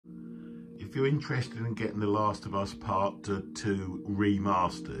if you're interested in getting The Last of Us Part 2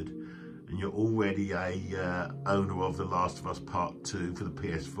 remastered, and you're already a owner of The Last of Us Part 2 for the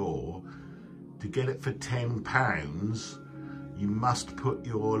PS4, to get it for £10, you must put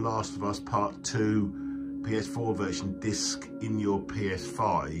your Last of Us Part 2 PS4 version disc in your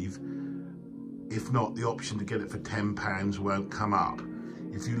PS5. If not, the option to get it for £10 won't come up.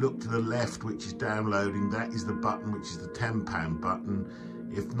 If you look to the left, which is downloading, that is the button which is the £10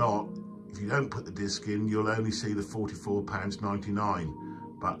 button. If not, if you don't put the disc in, you'll only see the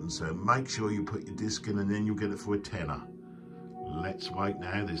 £44.99 button. So make sure you put your disc in and then you'll get it for a tenner. Let's wait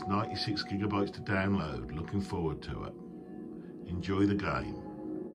now. There's 96 gigabytes to download. Looking forward to it. Enjoy the game.